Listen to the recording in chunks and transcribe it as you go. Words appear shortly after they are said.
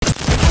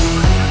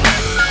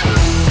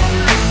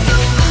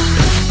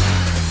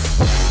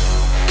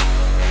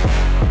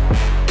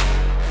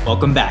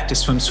Welcome back to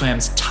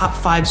SwimSwam's top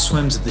 5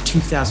 swims of the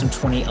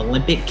 2020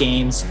 Olympic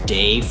Games,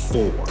 Day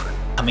 4.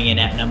 Coming in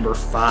at number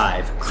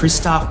 5,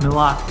 Christoph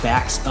Milak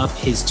backs up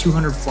his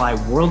 200 fly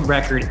world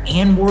record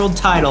and world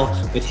title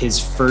with his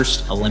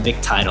first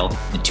Olympic title,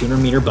 the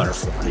 200-meter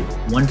butterfly.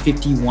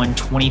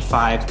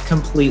 151.25,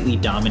 completely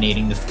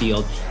dominating the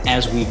field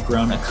as we've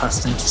grown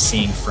accustomed to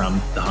seeing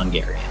from the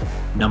Hungarian.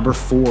 Number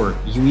 4,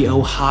 Yui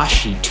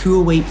Ohashi,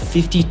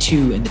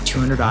 208.52 in the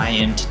 200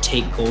 IM to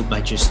take gold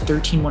by just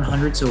 13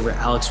 100ths over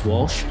Alex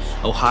Walsh.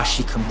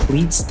 Ohashi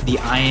completes the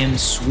IM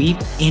sweep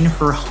in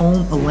her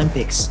home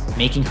Olympics,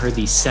 making her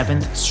the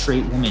 7th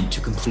straight woman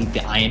to complete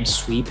the IM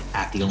sweep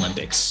at the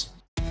Olympics.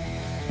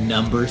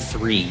 Number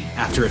 3,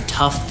 after a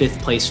tough 5th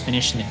place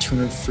finish in the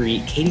 200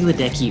 free, Katie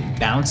Ledecky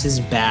bounces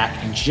back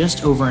and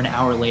just over an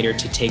hour later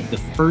to take the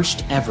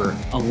first ever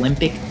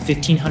Olympic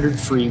 1500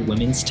 free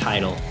women's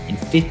title in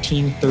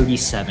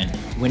 15:37,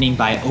 winning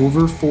by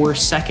over 4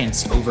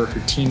 seconds over her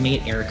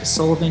teammate Erica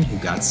Sullivan, who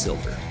got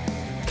silver.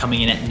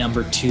 Coming in at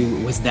number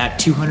 2 was that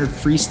 200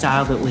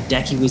 freestyle that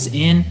Ledecky was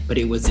in, but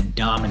it was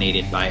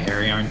dominated by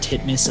Ariarne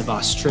Titmus of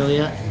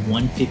Australia at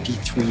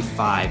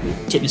 153.5.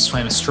 Titmus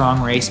swam a strong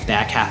race,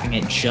 back-halfing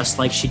it just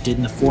like she did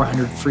in the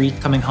 400 free,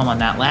 coming home on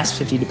that last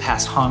 50 to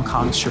pass Hong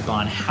Kong's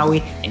Siobhan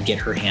Howie and get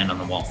her hand on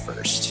the wall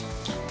first.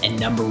 And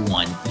number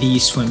 1, the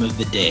swim of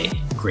the day,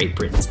 Great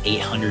Britain's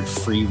 800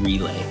 free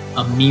relay.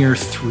 A mere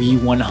 3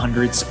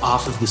 100ths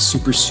off of the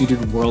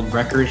supersuited world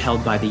record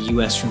held by the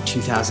US from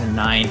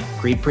 2009,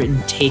 Great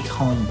Britain take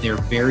home their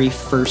very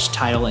first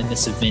title in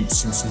this event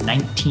since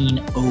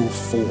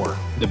 1904.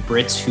 The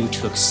Brits, who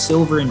took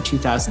silver in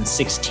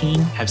 2016,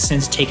 have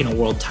since taken a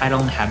world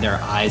title and have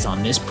their eyes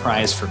on this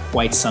prize for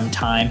quite some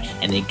time,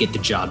 and they get the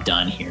job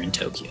done here in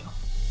Tokyo.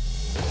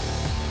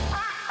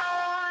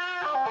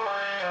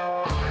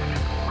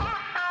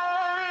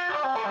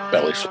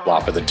 Belly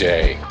flop of the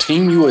day.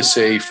 Team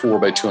USA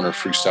 4x200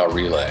 freestyle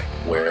relay.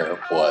 Where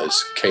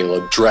was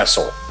Caleb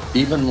Dressel?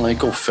 Even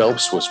Michael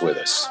Phelps was with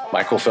us.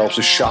 Michael Phelps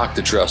was shocked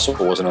that Dressel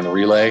wasn't on the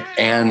relay,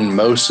 and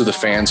most of the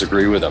fans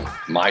agree with him.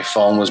 My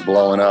phone was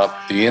blowing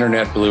up. The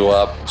internet blew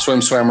up.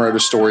 SwimSwam wrote a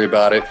story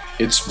about it.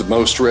 It's the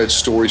most read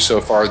story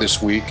so far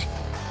this week.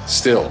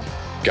 Still,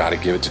 got to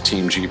give it to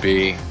Team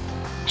GB.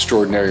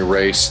 Extraordinary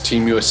race.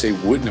 Team USA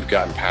wouldn't have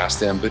gotten past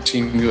them, but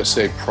Team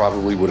USA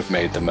probably would have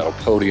made the medal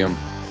podium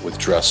with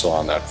Dressel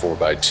on that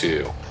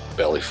 4x2.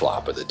 Belly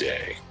flop of the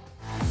day.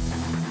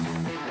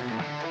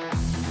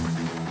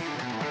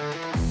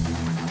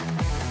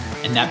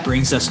 And that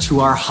brings us to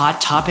our hot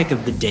topic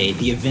of the day,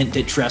 the event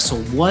that Dressel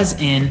was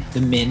in,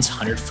 the men's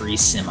 100 free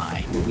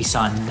semi. We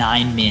saw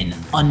 9 men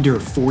under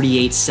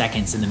 48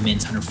 seconds in the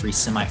men's 100 free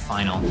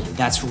semifinal.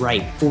 That's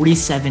right,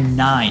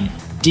 47.9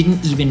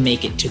 didn't even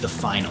make it to the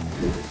final.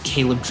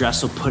 Caleb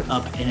Dressel put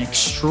up an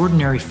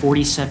extraordinary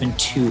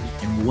 47.2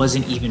 and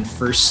wasn't even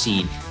first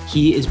seed.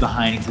 He is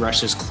behind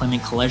Russia's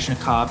Klement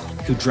Kolesnikov,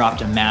 who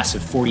dropped a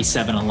massive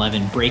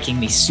 47.11, breaking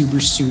the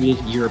supersuited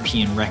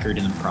European record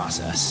in the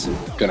process.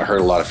 Gonna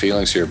hurt a lot of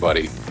feelings here,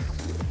 buddy,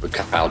 but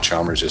Kyle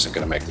Chalmers isn't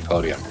gonna make the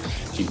podium.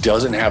 He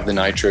doesn't have the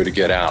nitro to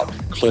get out.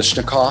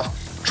 Kolesnikov,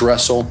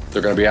 Dressel,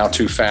 they're gonna be out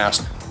too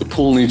fast. The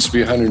pool needs to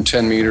be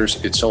 110 meters.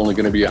 It's only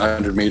gonna be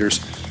 100 meters.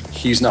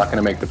 He's not going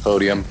to make the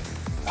podium.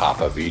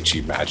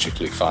 Popovici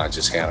magically finds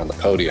his hand on the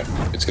podium.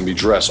 It's going to be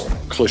Dressel,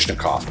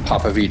 Kolesnikov,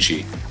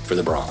 Popovici for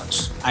the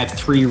bronze. I have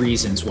 3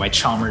 reasons why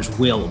Chalmers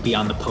will be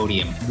on the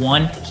podium.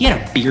 1, he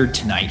had a beard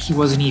tonight. He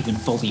wasn't even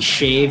fully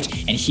shaved,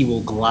 and he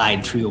will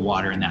glide through the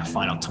water in that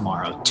final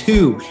tomorrow.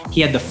 2, he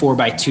had the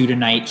 4x2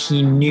 tonight.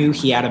 He knew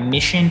he had a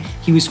mission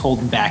he was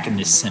holding back in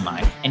this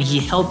semi, and he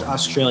helped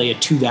Australia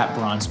to that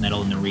bronze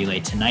medal in the relay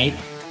tonight.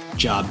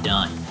 Job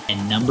done.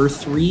 And number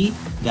 3,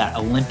 that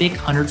Olympic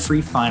 100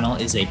 free final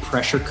is a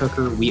pressure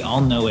cooker. We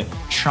all know it.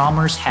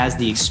 Chalmers has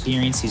the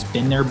experience. He's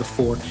been there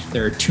before.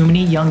 There are too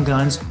many young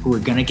guns who are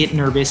going to get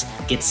nervous,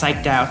 get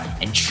psyched out,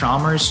 and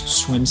Chalmers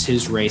swims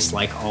his race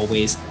like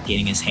always,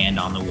 getting his hand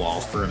on the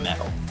wall for a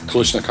medal.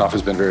 Kolesnikov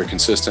has been very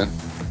consistent,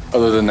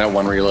 other than that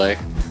one relay.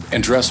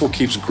 And Dressel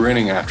keeps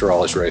grinning after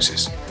all his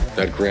races.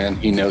 That grin,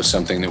 he knows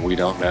something that we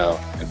don't know.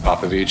 And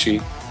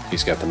Popovici,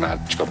 he's got the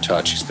magical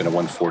touch. He's been a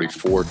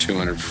 144,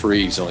 200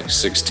 free. He's only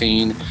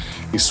 16.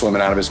 He's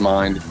swimming out of his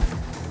mind.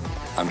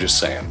 I'm just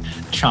saying.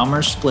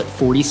 Chalmers split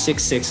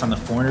 46.6 on the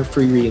 400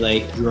 free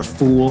relay. You're a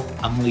fool.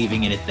 I'm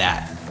leaving it at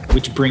that.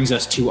 Which brings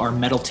us to our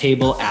medal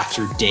table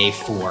after day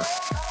 4.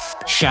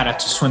 Shout out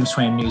to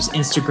SwimSwam News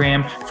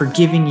Instagram for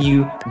giving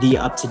you the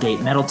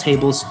up-to-date medal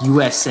tables.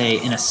 USA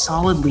in a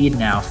solid lead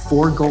now,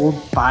 4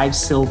 gold, 5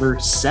 silver,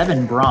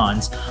 7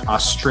 bronze.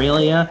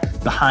 Australia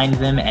behind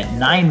them at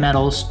 9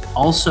 medals,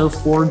 also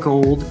 4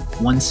 gold,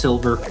 1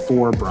 silver,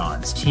 4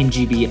 bronze. Team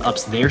GB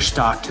ups their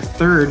stock to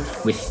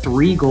 3rd with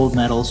 3 gold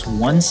medals,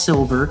 1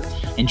 silver,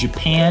 and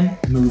Japan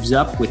moves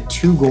up with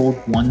 2 gold,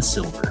 1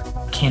 silver.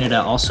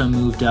 Canada also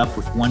moved up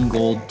with 1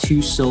 gold,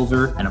 2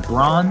 silver, and a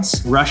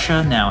bronze.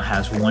 Russia now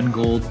has 1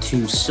 gold,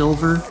 2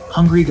 silver.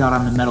 Hungary got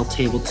on the medal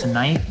table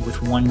tonight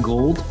with 1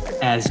 gold,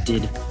 as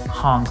did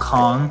Hong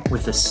Kong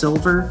with a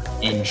silver,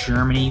 and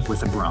Germany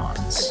with a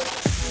bronze.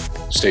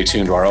 Stay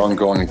tuned to our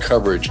ongoing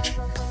coverage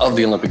of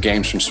the Olympic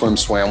Games from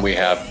SwimSwam. We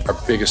have our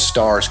biggest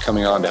stars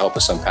coming on to help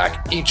us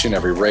unpack each and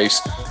every race.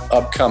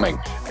 Upcoming,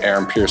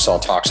 Aaron Pearsall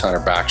talks Hunter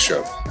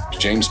backstroke.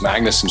 James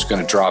Magnuson's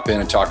going to drop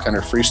in and talk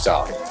Hunter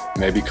freestyle.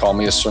 Maybe call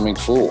me a swimming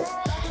fool.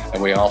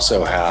 And we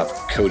also have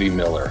Cody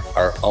Miller,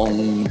 our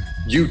own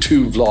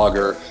YouTube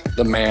vlogger,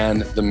 the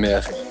man, the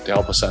myth, to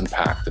help us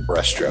unpack the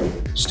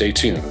breaststroke. Stay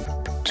tuned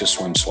to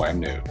SwimSwam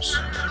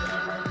News.